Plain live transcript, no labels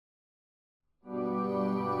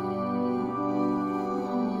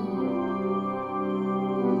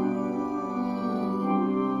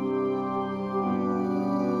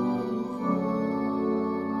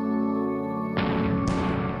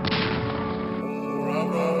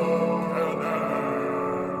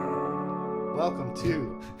welcome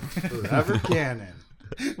to Forever Canon.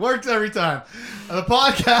 Works every time. The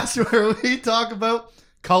podcast where we talk about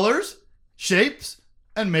colors, shapes,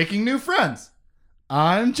 and making new friends.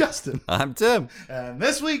 I'm Justin. I'm Tim. And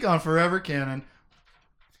this week on Forever Canon,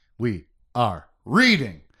 we are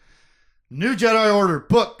reading New Jedi Order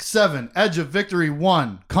Book 7, Edge of Victory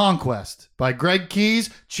 1, Conquest by Greg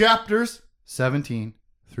Keyes, chapters 17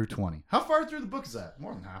 through 20. How far through the book is that?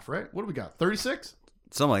 More than half, right? What do we got? 36?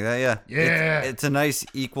 Something like that, yeah. Yeah. It's a nice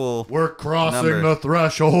equal We're crossing number. the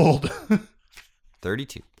threshold.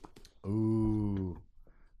 32. Ooh.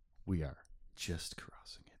 We are just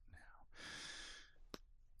crossing it now.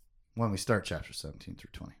 When we start chapter 17 through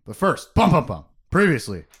 20. But first,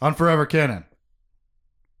 previously on Forever Canon.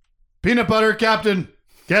 Peanut Butter Captain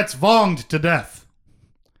gets vonged to death.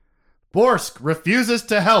 Borsk refuses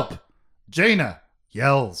to help. Jaina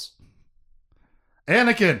yells.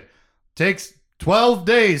 Anakin takes 12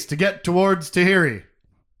 days to get towards Tahiri.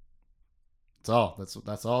 That's all.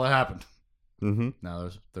 That's all that happened. Mm-hmm. Now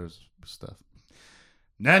there's stuff.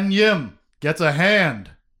 Nen Yim gets a hand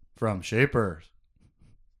from Shapers.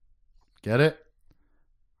 Get it?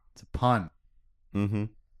 It's a pun. Mm-hmm.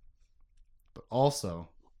 But also,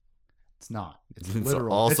 it's not. It's It's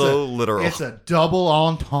literal. also literal. It's a double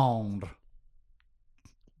entendre.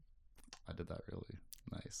 I did that really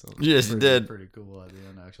nice. That was Yes, you did. Pretty cool at the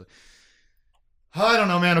end, actually. I don't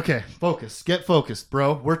know, man. Okay, focus. Get focused,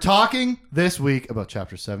 bro. We're talking this week about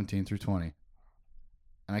chapters 17 through 20.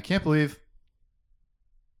 And I can't believe...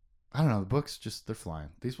 I don't know. The books just... They're flying.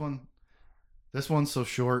 This one's so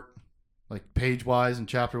short, like page-wise and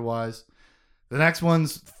chapter-wise. The next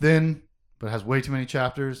one's thin, but has way too many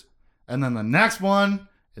chapters. And then the next one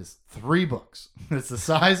is 3 books. It's the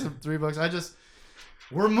size of 3 books.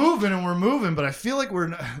 We're moving, but I feel like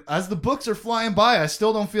as the books are flying by, I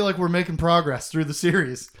still don't feel like we're making progress through the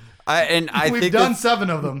series. We've done 7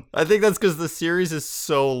 of them. I think that's because the series is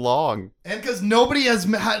so long. And because nobody has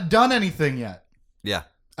done anything yet. Yeah.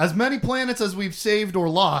 As many planets as we've saved or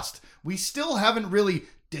lost, we still haven't really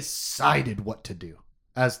decided what to do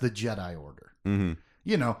as the Jedi Order. Mm-hmm.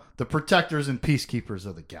 You know, the protectors and peacekeepers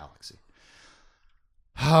of the galaxy.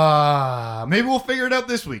 Maybe we'll figure it out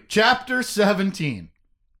this week. Chapter 17.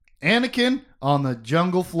 Anakin on the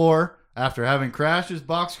jungle floor after having crashed his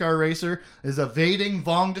boxcar racer is evading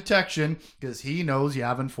Vong detection because he knows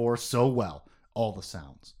Yavin 4 so well. All the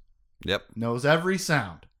sounds. Yep. Knows every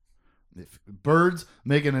sound. If birds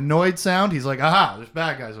make an annoyed sound, he's like, aha, there's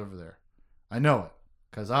bad guys over there. I know it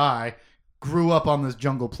because I grew up on this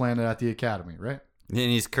jungle planet at the academy, right? And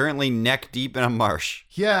he's currently neck deep in a marsh.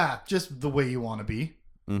 Yeah, just the way you want to be.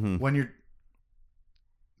 Mm-hmm. When you're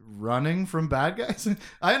running from bad guys.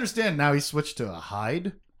 I understand now he's switched to a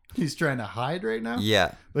hide. He's trying to hide right now.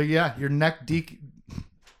 Yeah. But yeah, you're neck deep.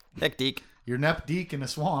 Neck deep. You're neck deep in a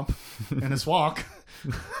swamp. In a swamp.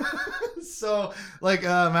 So, like,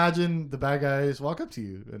 imagine the bad guys walk up to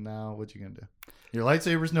you, and now what you gonna do? Your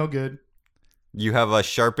lightsaber's no good. You have a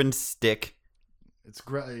sharpened stick.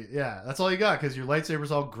 Yeah, that's all you got, because your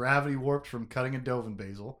lightsaber's all gravity warped from cutting a Dovin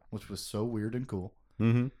basil, which was so weird and cool.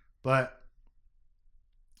 Mm-hmm. But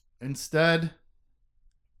instead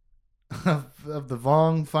of the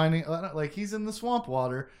Vong finding, like, he's in the swamp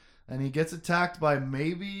water and he gets attacked by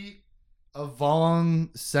maybe a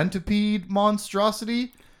Vong centipede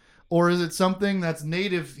monstrosity, or is it something that's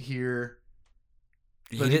native here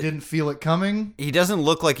but he didn't feel it coming? He doesn't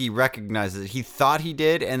look like he recognizes it. He thought he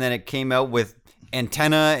did, and then it came out with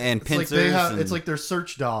antenna and pincers. It's like their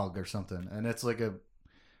search dog or something, and it's like a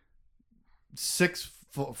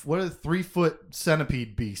 3 foot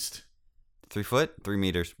centipede beast. 3 foot? 3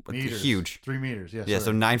 meters. Huge. 3 meters, yeah. Yeah, sorry.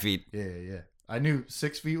 so 9 feet. Yeah. I knew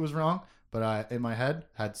 6 feet was wrong, but I, in my head,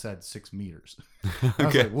 had said 6 meters. Okay. I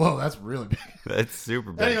was like, whoa, that's really big. That's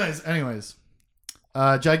super big. Anyways.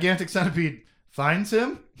 Gigantic centipede finds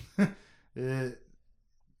him. Mm-hmm.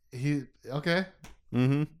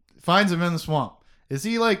 Finds him in the swamp. Is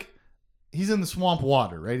he like, he's in the swamp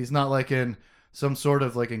water, right? He's not like in some sort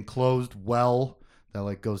of like enclosed well that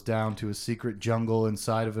like goes down to a secret jungle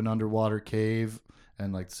inside of an underwater cave,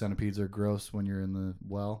 and like the centipedes are gross when you're in the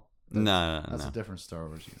well. No. That's a different Star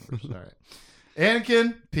Wars universe. All right.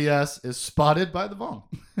 Anakin, P.S., is spotted by the Vong.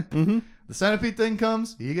 Mm-hmm. The centipede thing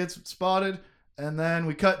comes, he gets spotted, and then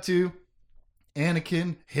we cut to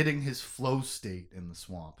Anakin hitting his flow state in the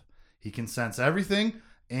swamp. He can sense everything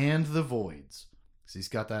and the voids. Because he's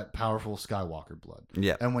got that powerful Skywalker blood.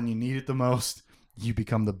 Yeah. And when you need it the most, you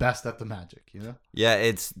become the best at the magic, you know? Yeah,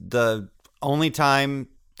 it's the only time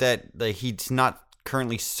that he's not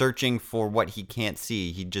currently searching for what he can't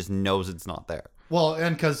see. He just knows it's not there. Well,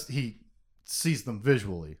 and because he sees them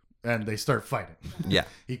visually. and they start fighting. Yeah.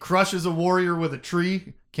 He crushes a warrior with a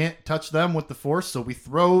tree. Can't touch them with the Force, so we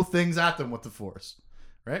throw things at them with the Force.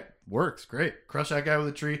 Right? Works. Great. Crush that guy with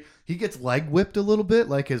a tree. He gets leg whipped a little bit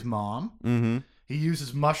like his mom. Mm-hmm. He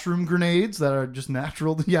uses mushroom grenades that are just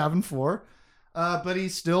natural to Yavin 4. But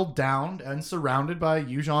he's still downed and surrounded by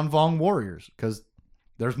Yuuzhan Vong warriors because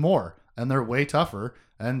there's more and they're way tougher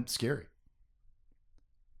and scary.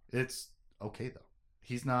 It's okay, though.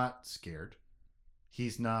 He's not scared.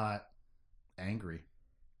 He's not angry.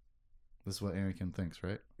 This is what Anakin thinks,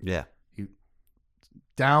 right? Yeah. He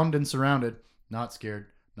downed and surrounded, not scared,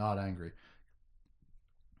 not angry.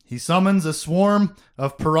 He summons a swarm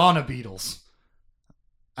of piranha beetles,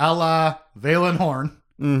 a la Valen Horn,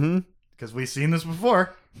 Mm-hmm. because we've seen this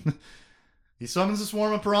before. He summons a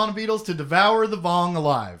swarm of piranha beetles to devour the Vong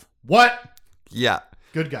alive. What? Yeah.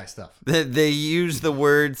 Good guy stuff. They use the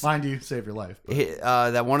words Mind you, save your life.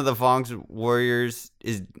 but- that one of the Vong's warriors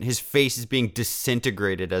is his face is being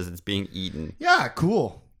disintegrated as it's being eaten. Yeah,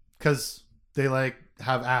 cool. Because they like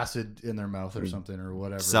have acid in their mouth or something or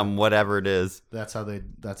whatever. Some whatever it is. That's how they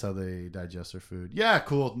digest their food. Yeah,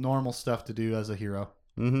 cool. Normal stuff to do as a hero.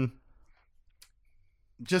 Mm-hmm.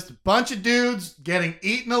 Just a bunch of dudes getting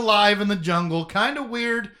eaten alive in the jungle. Kind of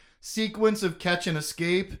weird sequence of catch and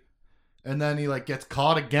escape. And then he like gets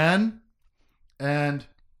caught again. And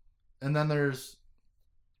then there's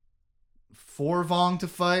 4 Vong to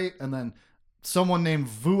fight. And then someone named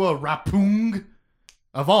Vua Rapung,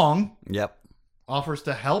 a Vong, Yep. offers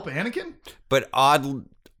to help Anakin. But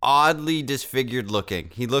oddly disfigured looking.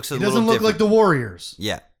 He looks a He little doesn't look different. like the Warriors.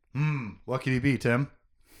 Yeah. What could he be, Tim?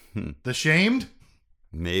 Hmm. The Shamed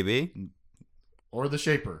Maybe. or the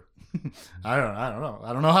Shaper? I don't know.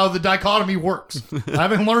 I don't know how the dichotomy works. I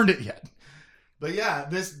haven't learned it yet. But yeah,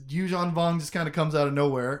 this Yuuzhan Vong just kind of comes out of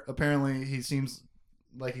nowhere. Apparently, he seems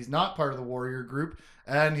like he's not part of the warrior group.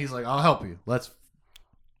 And he's like, I'll help you. Let's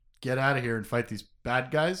get out of here and fight these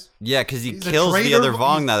bad guys. Yeah, because he He's a kills the traitor, other but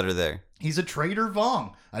Vong he's- that are there. He's a traitor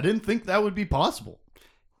Vong. I didn't think that would be possible.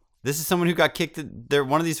 This is someone who got kicked.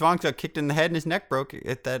 One of these Vongs got kicked in the head and his neck broke.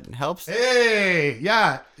 If that helps. Hey,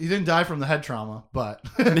 yeah, he didn't die from the head trauma, but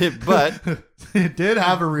But- it did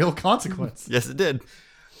have a real consequence. Yes, it did.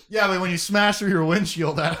 Yeah, but when you smash through your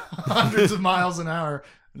windshield at hundreds of miles an hour,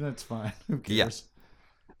 that's fine. Who cares?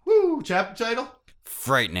 Woo! Chapter title: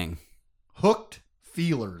 Frightening. Hooked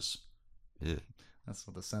Feelers. Yeah. That's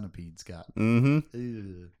what the centipede's got. Mm-hmm.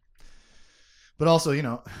 Ugh. But also,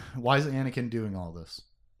 why is Anakin doing all this?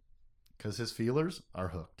 Because his feelers are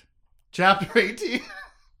hooked. Chapter 18.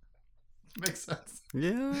 Makes sense.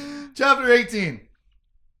 Yeah. Chapter 18.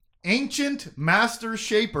 Ancient Master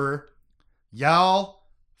Shaper Yal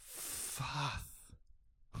Fath.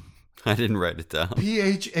 I didn't write it down.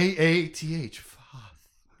 Phaath. Fath.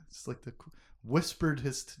 It's like the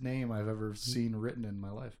whisperedest name I've ever seen written in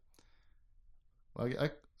my life. Well,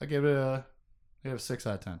 I gave it a 6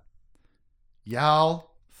 out of 10.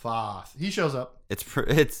 Yal Fath. He shows up. It's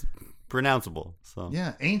pronounceable. So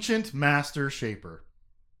Yeah, Ancient Master Shaper.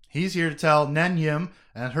 He's here to tell Nen Yim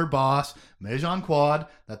and her boss, Mejan Quad,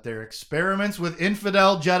 that their experiments with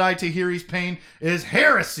infidel Jedi Tahiri's Pain is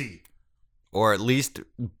heresy. or at least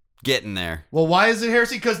getting there. Well, why is it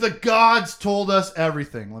heresy? Because the gods told us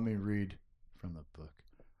everything. Let me read from the book.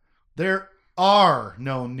 There are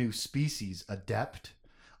no new species, adept.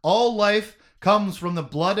 All life comes from the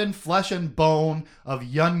blood and flesh and bone of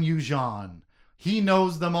Yun Yuuzhan. He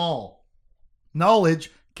knows them all.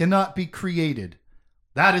 Knowledge cannot be created.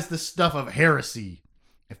 That is the stuff of heresy.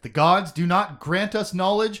 If the gods do not grant us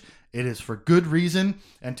knowledge, it is for good reason,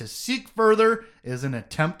 and to seek further is an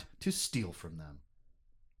attempt to steal from them.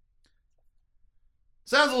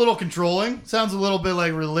 Sounds a little controlling. Sounds a little bit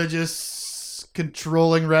like religious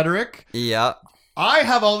controlling rhetoric. Yeah. I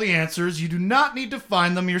have all the answers. You do not need to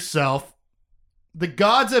find them yourself. The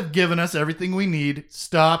gods have given us everything we need.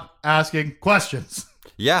 Stop asking questions.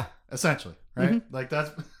 Yeah. Essentially, right? Like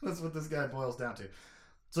that's what this guy boils down to.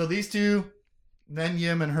 So these two, Nen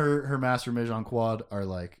Yim and her master Mejan Quad, are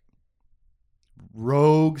like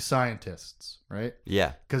rogue scientists, right?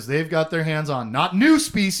 Yeah. Because they've got their hands on not new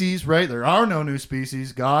species, right? There are no new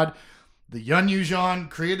species. God, the Yun Yuuzhan,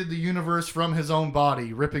 created the universe from his own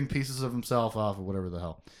body, ripping pieces of himself off of whatever the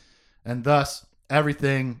hell. And thus,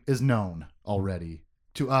 everything is known already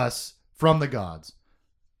to us from the gods.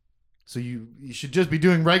 So you should just be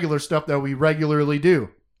doing regular stuff that we regularly do.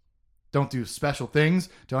 Don't do special things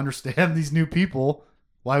to understand these new people.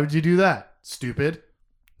 Why would you do that? Stupid.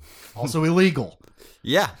 Also illegal.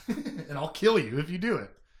 Yeah. And I'll kill you if you do it.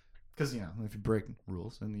 Because, if you break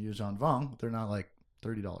rules in the Yuuzhan Vong, they're not like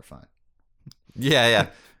 $30 fine. Yeah. Yeah.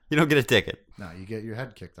 You don't get a ticket. No, you get your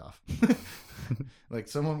head kicked off. Like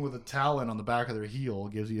someone with a talon on the back of their heel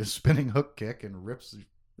gives you a spinning hook kick and rips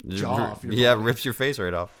your jaw off your body. Rips your face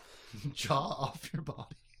right off. Jaw off your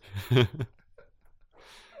body.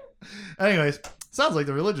 Anyways, sounds like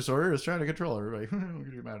the religious order is trying to control everybody. We're gonna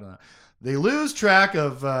get mad at that. They lose track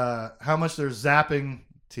of how much they're zapping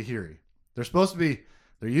Tahiri.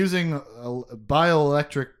 They're using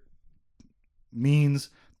bioelectric means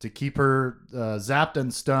to keep her zapped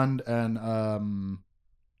and stunned and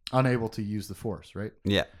unable to use the force, right?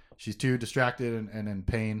 Yeah. She's too distracted and in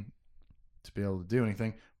pain to be able to do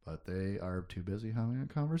anything, but they are too busy having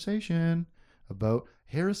a conversation about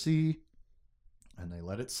heresy, and they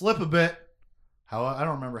let it slip a bit. I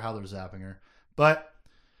don't remember how they're zapping her, but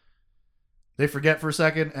they forget for a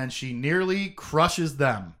second, and she nearly crushes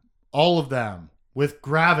them, all of them, with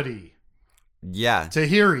gravity. Yeah.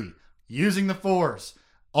 Tahiri, using the force,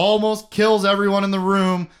 almost kills everyone in the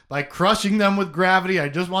room by crushing them with gravity. I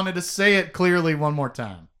just wanted to say it clearly one more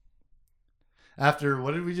time. After,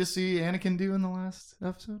 what did we just see Anakin do in the last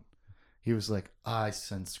episode? He was like, I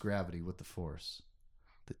sense gravity with the force.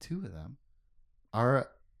 The two of them are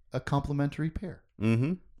a complementary pair.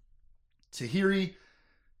 Mm-hmm. Tahiri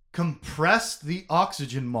compressed the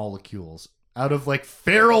oxygen molecules out of like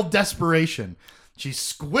feral desperation. She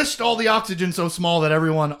squished all the oxygen so small that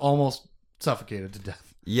everyone almost suffocated to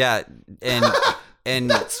death. Yeah, and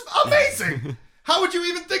That's amazing. How would you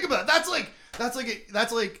even think about it? That's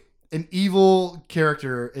like an evil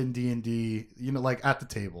character in D&D, you know, like at the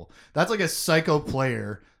table. That's like a psycho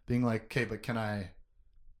player being like, okay, but can I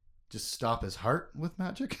just stop his heart with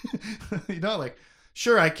magic? You know, like,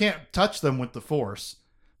 sure, I can't touch them with the force,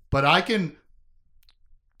 but I can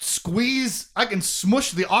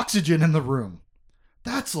smush the oxygen in the room.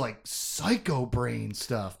 That's like psycho brain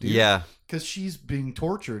stuff, dude. yeah, Because she's being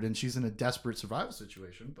tortured and she's in a desperate survival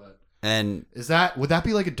situation. But and would that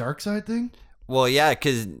be like a dark side thing? well, yeah,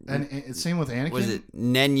 because And same with Anakin. was it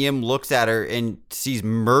Nen Yim looks at her and sees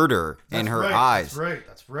murder in her right, eyes.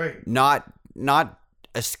 That's right. Not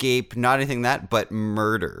escape, not anything that, but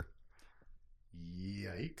murder.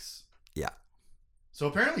 Yikes. Yeah. So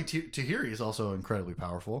apparently Tahiri is also incredibly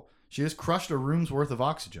powerful. She has crushed a room's worth of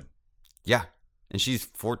oxygen. Yeah. And she's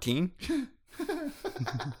 14?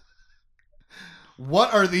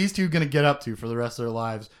 What are these two going to get up to for the rest of their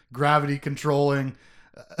lives? Gravity controlling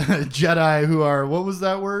Jedi who are, what was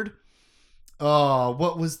that word? Oh,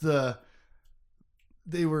 what was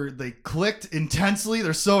they clicked intensely.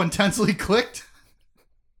 They're so intensely clicked.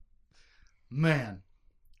 Man.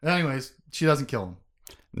 Anyways, she doesn't kill him.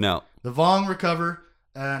 No. The Vong recover,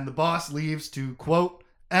 and the boss leaves to, quote,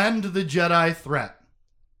 end the Jedi threat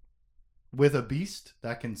with a beast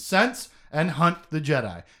that can sense and hunt the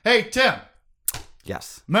Jedi. Hey, Tim.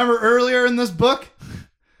 Yes. Remember earlier in this book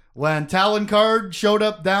when Talon Card showed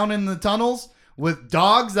up down in the tunnels with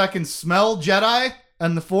dogs that can smell Jedi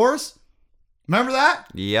and the Force? Remember that?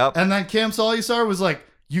 Yep. And then Cam Solusar was like,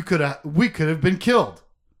 we could have been killed.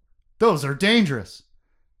 Those are dangerous.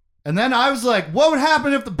 And then I was like, what would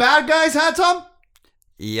happen if the bad guys had some?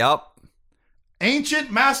 Yep.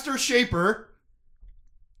 Ancient Master Shaper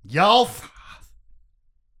Yalth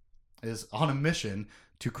is on a mission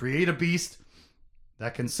to create a beast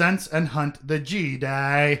that can sense and hunt the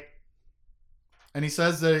Jedi. And he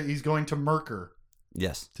says that he's going to Murker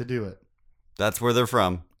Yes. to do it. That's where they're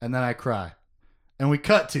from. And then I cry. And we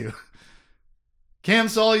cut to Cam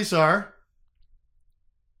Solusar.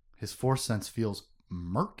 His force sense feels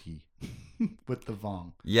murky with the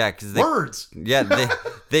Vong. Yeah, because Words. Yeah,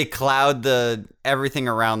 they cloud everything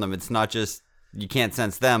around them. It's not just you can't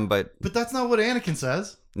sense them, but But that's not what Anakin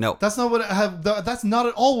says. no. That's not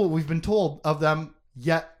at all what we've been told of them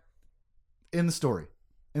yet in the story,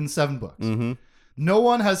 in the 7 books. Mm-hmm. No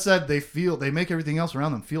one has said they make everything else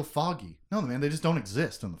around them feel foggy. No, man, they just don't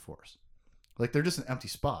exist in the Force. Like they're just an empty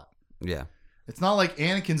spot. Yeah. It's not like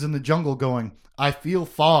Anakin's in the jungle going, I feel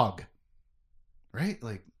fog. Right?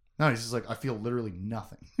 Like, no, he's just like, I feel literally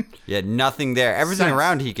nothing. Yeah, nothing there. Everything Sense.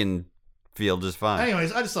 around he can feel just fine.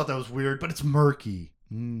 Anyways, I just thought that was weird, but it's murky.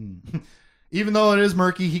 Even though it is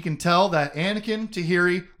murky, he can tell that Anakin,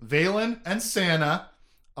 Tahiri, Valen, and Sana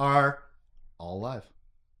are all alive.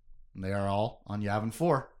 And they are all on Yavin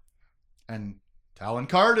 4. And Talon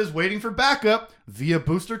Card is waiting for backup via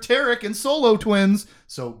Booster Tarek and Solo Twins.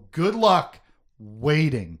 So good luck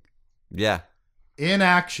waiting. Yeah. In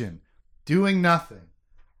action. Doing nothing.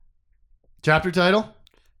 Chapter title?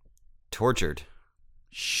 Tortured.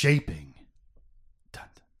 Shaping. Dun,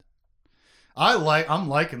 dun, dun. I'm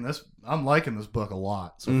liking this book a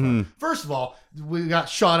lot so far. First of all, we got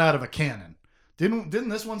shot out of a cannon. Didn't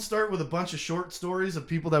this one start with a bunch of short stories of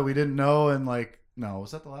people that we didn't know and like no,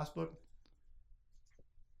 was that the last book?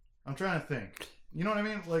 I'm trying to think. You know what I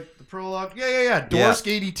mean? Like the prologue. Yeah.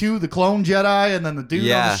 Dorsk 82, the clone Jedi, and then the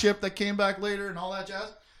dude on the ship that came back later and all that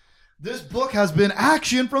jazz. This book has been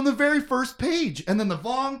action from the very first page. And then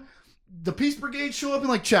the Peace Brigade show up in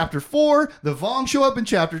like chapter 4. The Vong show up in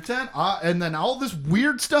chapter 10. And then all this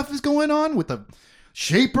weird stuff is going on with the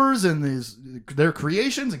Shapers and their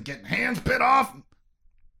creations and getting hands bit off.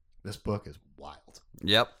 This book is wild.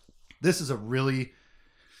 Yep. This is a really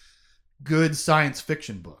good science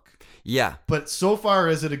fiction book. Yeah. But so far,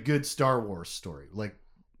 is it a good Star Wars story? Like,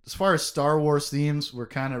 as far as Star Wars themes, we're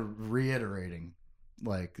kind of reiterating.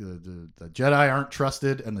 Like, the Jedi aren't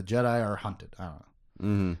trusted and the Jedi are hunted. I don't know.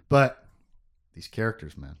 Mm-hmm. But these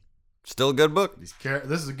characters, man. Still a good book.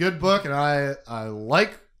 This is a good book, and I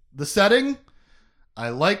like the setting. I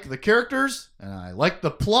like the characters, and I like the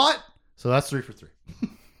plot. So that's 3 for 3.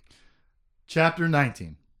 Chapter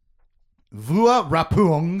 19. Vua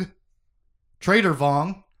Rapung, Traitor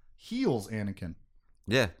Vong, heals Anakin.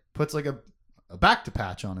 Yeah. Puts like a back-to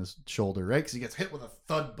patch on his shoulder, right? Because he gets hit with a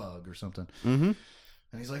thud bug or something. Mm-hmm.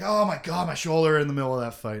 And he's like, oh my God, my shoulder in the middle of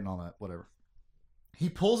that fight and all that. Whatever. He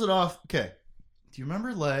pulls it off. Okay. Do you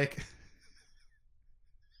remember like...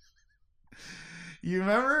 You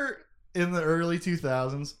remember in the early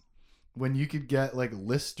 2000s when you could get like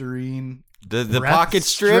Listerine the pocket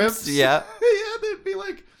strips? Yeah. Yeah, they'd be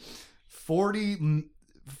like 40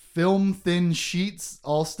 film thin sheets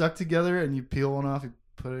all stuck together, and you peel one off, you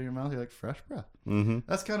put it in your mouth, you're like, fresh breath. Mm-hmm.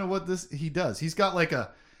 That's kind of what he does. He's got like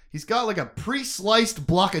a pre-sliced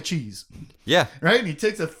block of cheese. Yeah. Right? And he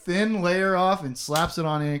takes a thin layer off and slaps it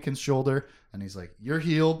on Anakin's shoulder, and he's like, you're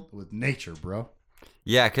healed with nature, bro.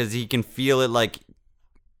 Yeah, because he can feel it like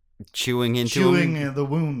chewing him. The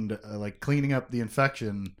wound, like cleaning up the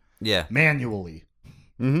infection. Yeah. Manually.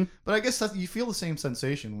 Mm-hmm. But I guess you feel the same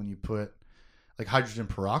sensation when you put like hydrogen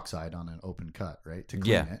peroxide on an open cut, right? To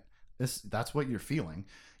clean it. That's what you're feeling.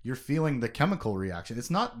 You're feeling the chemical reaction.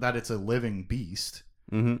 It's not that it's a living beast.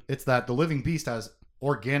 Mm-hmm. It's that the living beast has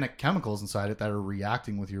organic chemicals inside it that are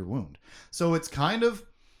reacting with your wound. So it's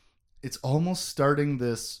almost starting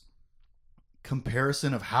this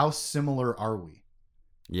comparison of how similar are we?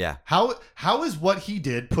 Yeah. How is what he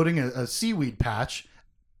did, putting a seaweed patch,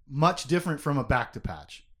 much different from a back to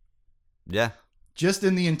patch? Yeah. Just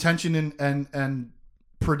in the intention and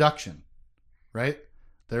production, right?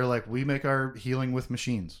 They're like, we make our healing with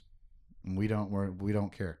machines, and we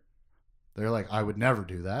don't care. They're like, I would never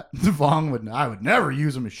do that. Vong I would never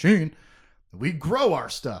use a machine. We grow our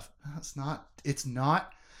stuff. It's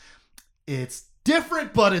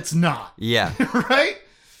different, but it's not. Yeah. Right?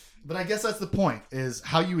 But I guess that's the point, is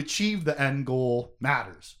how you achieve the end goal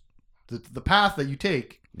matters. The path that you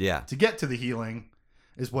take to get to the healing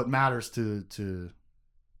is what matters to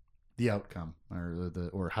the outcome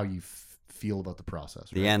or how you feel about the process.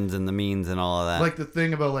 Right? The ends and the means and all of that. Like the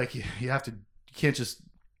thing about like you can't just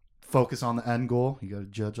focus on the end goal. You got to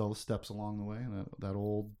judge all the steps along the way. That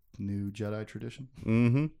old new Jedi tradition.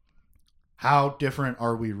 Mm-hmm. How different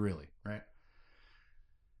are we really, right?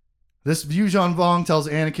 This Yuuzhan Vong tells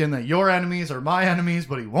Anakin that your enemies are my enemies,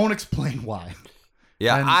 but he won't explain why.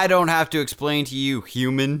 Yeah, and I don't have to explain to you,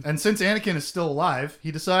 human. And since Anakin is still alive, he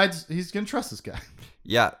decides he's going to trust this guy.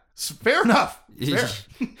 Yeah. Fair enough. Fair.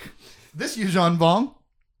 This Yuuzhan Vong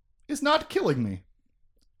is not killing me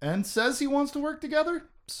and says he wants to work together.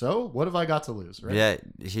 So what have I got to lose, right? Yeah,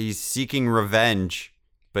 he's seeking revenge,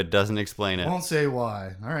 but doesn't explain it. Won't say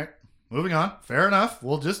why. All right, moving on. Fair enough.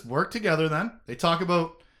 We'll just work together then. They talk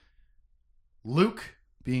about Luke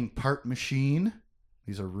being part machine.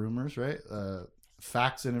 These are rumors, right?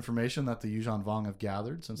 Facts and information that the Yuuzhan Vong have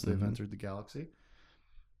gathered since they've entered the galaxy.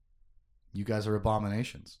 You guys are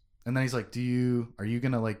abominations. And then he's like, are you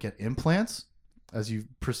going to like get implants as you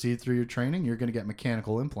proceed through your training? You're going to get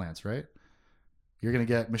mechanical implants, right? You're going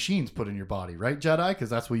to get machines put in your body, right, Jedi?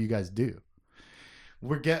 Because that's what you guys do.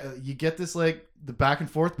 You get this like the back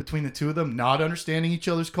and forth between the two of them, not understanding each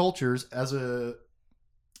other's cultures as a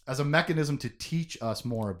mechanism to teach us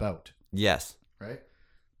more about. Yes. Right?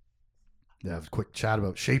 They have a quick chat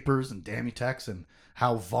about Shapers and Damitex and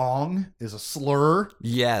how Vong is a slur.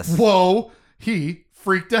 Yes. Whoa, he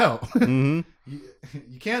freaked out. Mm-hmm.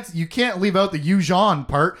 You can't leave out the Yuuzhan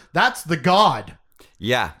part. That's the god.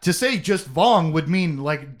 Yeah. To say just Vong would mean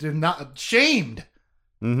like not shamed.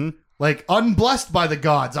 Mm-hmm. Like unblessed by the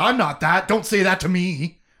gods. I'm not that. Don't say that to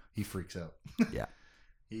me. He freaks out. Yeah.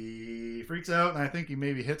 He freaks out, and I think he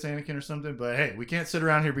maybe hits Anakin or something. But hey, we can't sit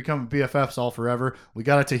around here becoming BFFs all forever. We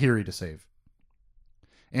got a Tahiri to save.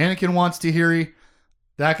 Anakin wants Tahiri.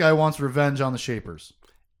 That guy wants revenge on the Shapers.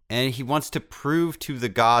 And he wants to prove to the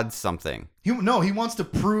gods something. He wants to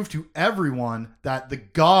prove to everyone that the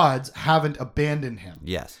gods haven't abandoned him.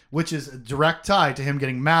 Yes. Which is a direct tie to him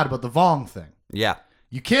getting mad about the Vong thing. Yeah.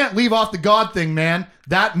 You can't leave off the God thing, man.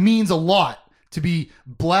 That means a lot to be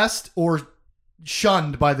blessed or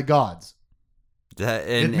shunned by the gods.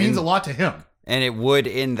 It means a lot to him. And it would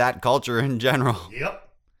in that culture in general. Yep.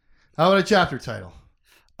 How about a chapter title?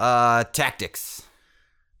 Tactics.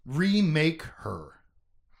 Remake Her.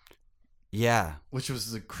 Yeah. Which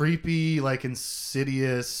was the creepy, like,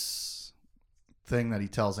 insidious thing that he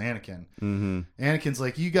tells Anakin. Mm-hmm. Anakin's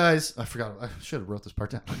like, you guys... I forgot. I should have wrote this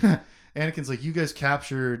part down. Anakin's like, you guys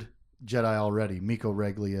captured Jedi already. Miko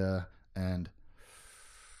Reglia and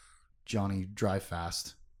Johnny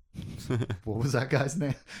Dryfast. What was that guy's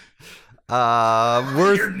name?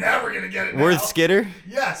 You're never going to get it now. Worth Skitter?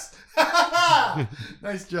 Yes.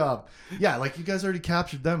 Nice job. Yeah, like, you guys already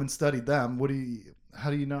captured them and studied them. How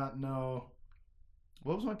do you not know?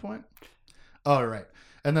 What was my point? Oh, right.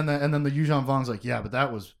 And then the Yuuzhan Vong's like, yeah, but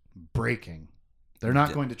that was breaking. They're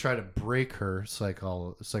not going to try to break her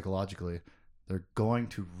psychologically. They're going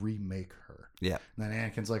to remake her. Yeah. And then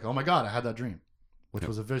Anakin's like, oh my God, I had that dream, which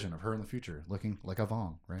was a vision of her in the future looking like a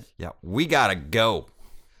Vong, right? Yeah. We gotta go.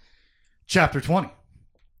 Chapter 20.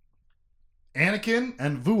 Anakin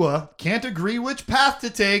and Vua can't agree which path to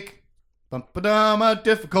take. Bum-ba-dum, a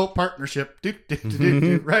difficult partnership.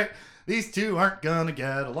 Right? These two aren't gonna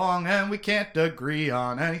get along and we can't agree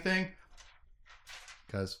on anything.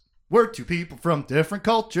 Because we're two people from different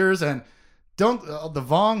cultures and don't the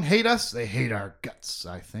Vong hate us? They hate our guts,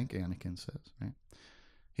 I think Anakin says. Right?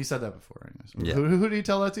 He said that before. Anyways. Yeah. Who did he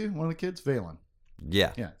tell that to? One of the kids? Valen.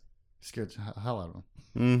 Yeah. Yeah. Scared the hell out of him.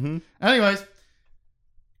 Mm-hmm. Anyways.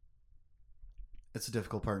 It's a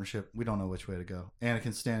difficult partnership. We don't know which way to go.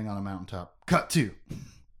 Anakin's standing on a mountaintop. Cut 2.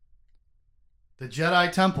 The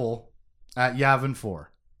Jedi Temple at Yavin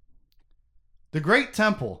 4. The Great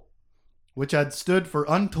Temple, which had stood for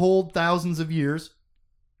untold thousands of years,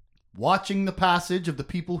 watching the passage of the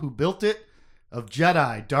people who built it, of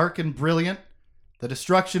Jedi dark and brilliant, the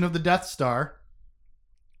destruction of the Death Star,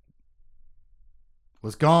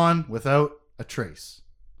 was gone without a trace.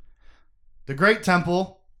 The Great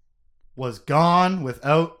Temple was gone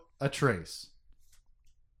without a trace.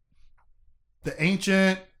 The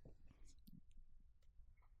ancient,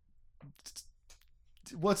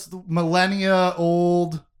 what's the millennia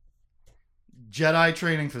old Jedi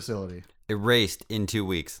training facility? Erased in 2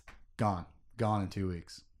 weeks. Gone. Gone in 2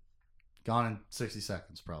 weeks. Gone in 60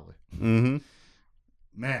 seconds, probably. Mm-hmm.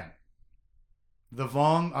 Man, the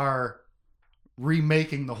Vong are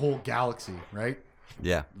remaking the whole galaxy, right?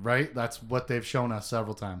 Yeah. Right? That's what they've shown us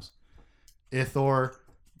several times. Ithor,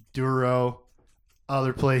 Duro,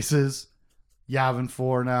 other places, Yavin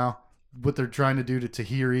 4 now, what they're trying to do to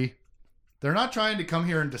Tahiri. They're not trying to come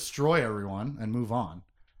here and destroy everyone and move on.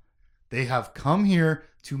 They have come here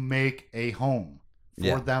to make a home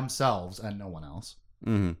for themselves and no one else.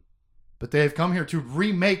 Mm-hmm. But they have come here to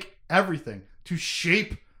remake everything, to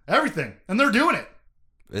shape everything, and they're doing it.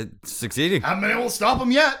 It's succeeding. Haven't been able to stop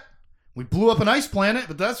them yet. We blew up an ice planet,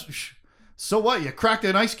 but that's... So what? You cracked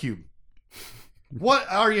an ice cube. What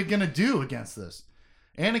are you going to do against this?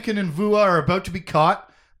 Anakin and Vua are about to be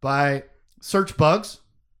caught by search bugs.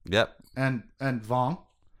 Yep. And Vong.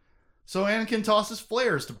 So Anakin tosses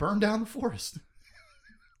flares to burn down the forest.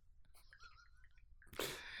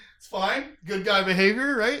 It's fine. Good guy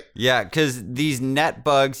behavior, right? Yeah, because these net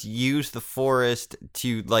bugs use the forest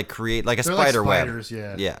to like create like a They're spider like web. spiders,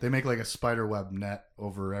 yeah. Yeah. They make like a spider web net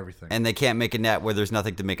over everything. And they can't make a net where there's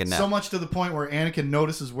nothing to make a net. So much to the point where Anakin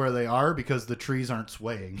notices where they are because the trees aren't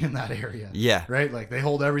swaying in that area. Yeah. Right? Like they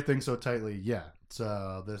hold everything so tightly. Yeah.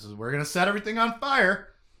 So we're going to set everything on fire.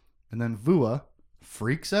 And then Vua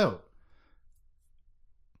freaks out.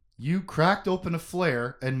 You cracked open a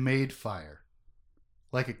flare and made fire.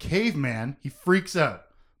 Like a caveman, he freaks out.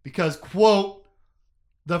 Because, quote,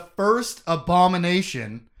 the first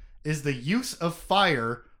abomination is the use of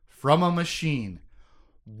fire from a machine.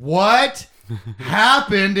 What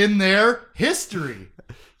happened in their history?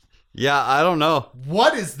 Yeah, I don't know.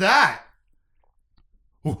 What is that?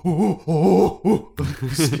 Like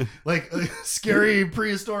a scary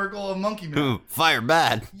prehistorical monkey man. Fire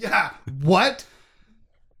bad. Yeah. What?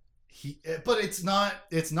 But it's not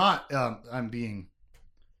I'm being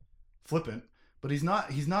flippant, but he's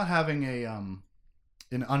not having an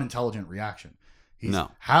unintelligent reaction. He's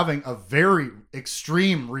having a very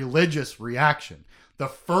extreme religious reaction. The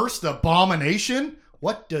first abomination?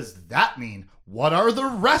 What does that mean? What are the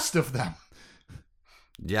rest of them?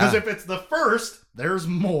 Yeah. Because if it's the first, there's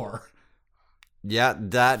more. Yeah,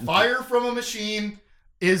 that. Fire from a machine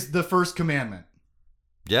is the first commandment,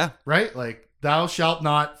 Yeah. right? Like, thou shalt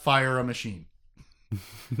not fire a machine.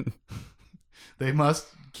 They must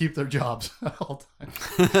keep their jobs at all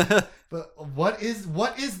times. But what is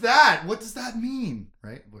that? What does that mean?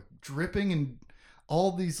 Right? We're dripping in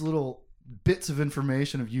all these little bits of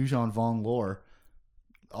information of Yuuzhan Vong lore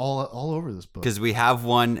all over this book. Because we have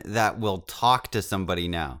one that will talk to somebody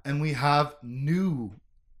now. And we have new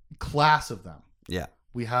class of them. Yeah.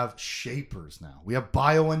 We have shapers now. We have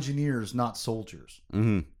bioengineers, not soldiers.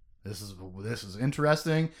 Mm-hmm. This is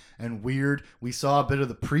interesting and weird. We saw a bit of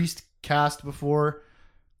the priest cast before.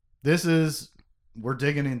 We're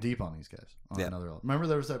digging in deep on these guys. On another level. Remember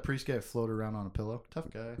there was that priest guy that floated around on a pillow?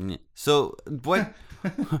 Tough guy. Yeah. So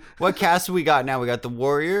what cast we got now? We got the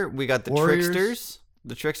warrior. We got the Warriors. tricksters.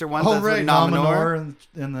 The trickster ones. Oh, that's right. Nominor.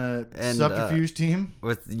 and the subterfuge team.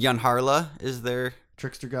 With Yunharla is there.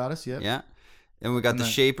 Trickster goddess, yep. Yeah. And we got the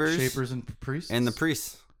shapers. Shapers and priests. And the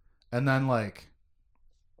priests. And then like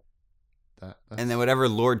and then whatever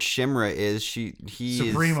Lord Shimra is, he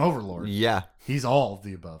Supreme is, Overlord. Yeah. He's all of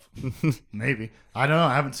the above. Maybe. I don't know.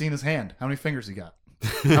 I haven't seen his hand. How many fingers he got?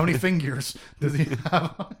 How many fingers does he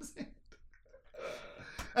have on his hand?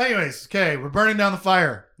 Anyways, okay, we're burning down the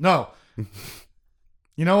fire. No.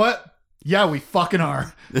 You know what? Yeah, we fucking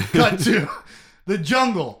are. Cut to the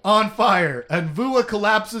jungle on fire, and Vua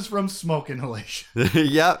collapses from smoke inhalation.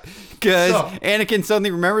 Yep. Because Anakin suddenly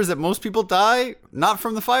remembers that most people die not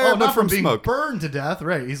from the fire, but not from being smoke. Burned to death.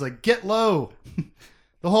 Right. He's like, get low.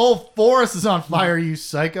 The whole forest is on fire, you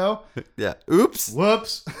psycho. Yeah. Oops.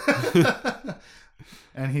 Whoops.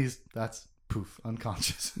 And that's poof,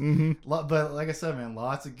 unconscious. Mm-hmm. But like I said, man,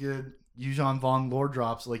 lots of good Yuuzhan Vong lore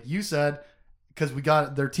drops. Like you said, because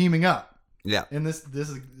they're teaming up. Yeah. And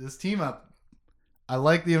this team up, I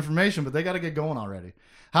like the information, but they got to get going already.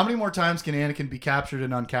 How many more times can Anakin be captured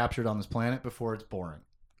and uncaptured on this planet before it's boring?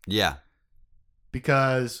 Yeah.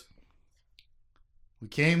 Because we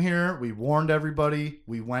came here, we warned everybody,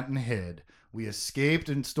 we went and hid. We escaped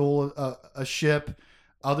and stole a ship.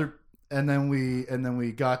 And then we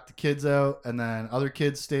got the kids out, and then other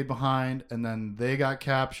kids stayed behind, and then they got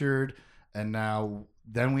captured, and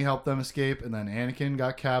then we helped them escape, and then Anakin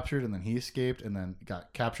got captured, and then he escaped, and then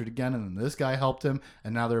got captured again, and then this guy helped him,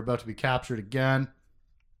 and now they're about to be captured again.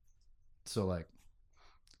 So, like,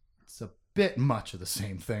 it's a bit much of the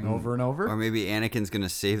same thing over and over. Or maybe Anakin's going to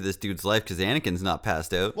save this dude's life because Anakin's not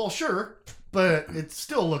passed out. Well, sure, but it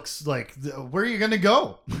still looks like, where are you going to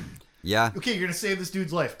go? Yeah. Okay, you're going to save this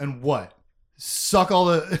dude's life, and what? Suck all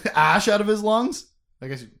the ash out of his lungs? I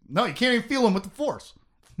guess, no, you can't even feel him with the Force.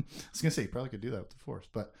 I was going to say, you probably could do that with the Force,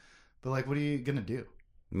 but like, what are you going to do?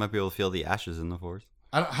 You might be able to feel the ashes in the Force.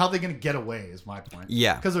 How are they going to get away is my point.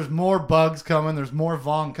 Yeah. Because there's more bugs coming, there's more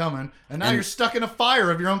Vong coming, and now you're stuck in a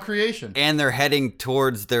fire of your own creation. And they're heading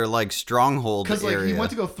towards their, like, stronghold area. Because, like, he went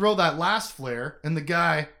to go throw that last flare, and the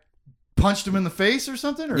guy punched him in the face or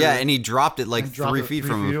something? Or yeah, and he dropped it, like, 3 feet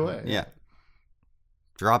from him. Away. Yeah.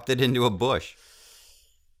 Dropped it into a bush.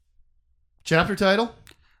 Chapter title?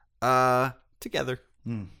 Together.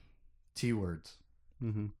 T words.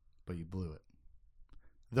 Mm-hmm. But you blew it.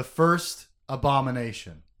 The First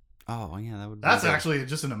Abomination. Oh, yeah, that would be That's good. actually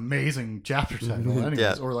just an amazing chapter title anyways.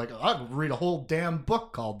 Yeah. Or like, I'd read a whole damn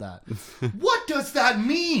book called that. What does that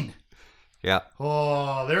mean? Yeah.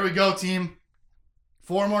 Oh, there we go, team.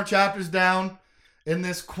 4 more chapters down in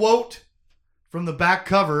this quote from the back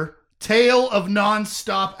cover, Tale of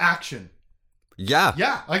Non-Stop Action. Yeah.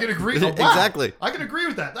 Yeah, I can agree. Oh, wow. Exactly. I can agree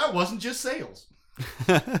with that. That wasn't just sales.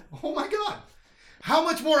 Oh my God. How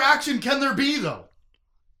much more action can there be, though?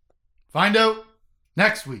 Find out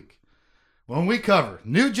next week when we cover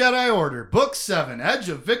New Jedi Order, Book 7, Edge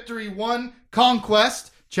of Victory 1,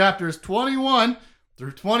 Conquest, chapters 21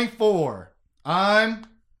 through 24. I'm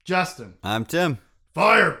Justin. I'm Tim.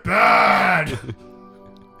 Fire bad!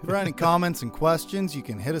 For any comments and questions, you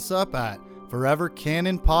can hit us up at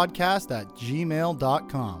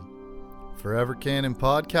forevercanonpodcast@gmail.com. Forever Canon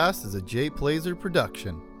Podcast is a Jay Plazer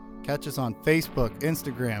production. Catch us on Facebook,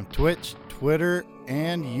 Instagram, Twitch, Twitter,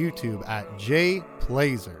 and YouTube at Jay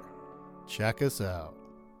Plazer. Check us out.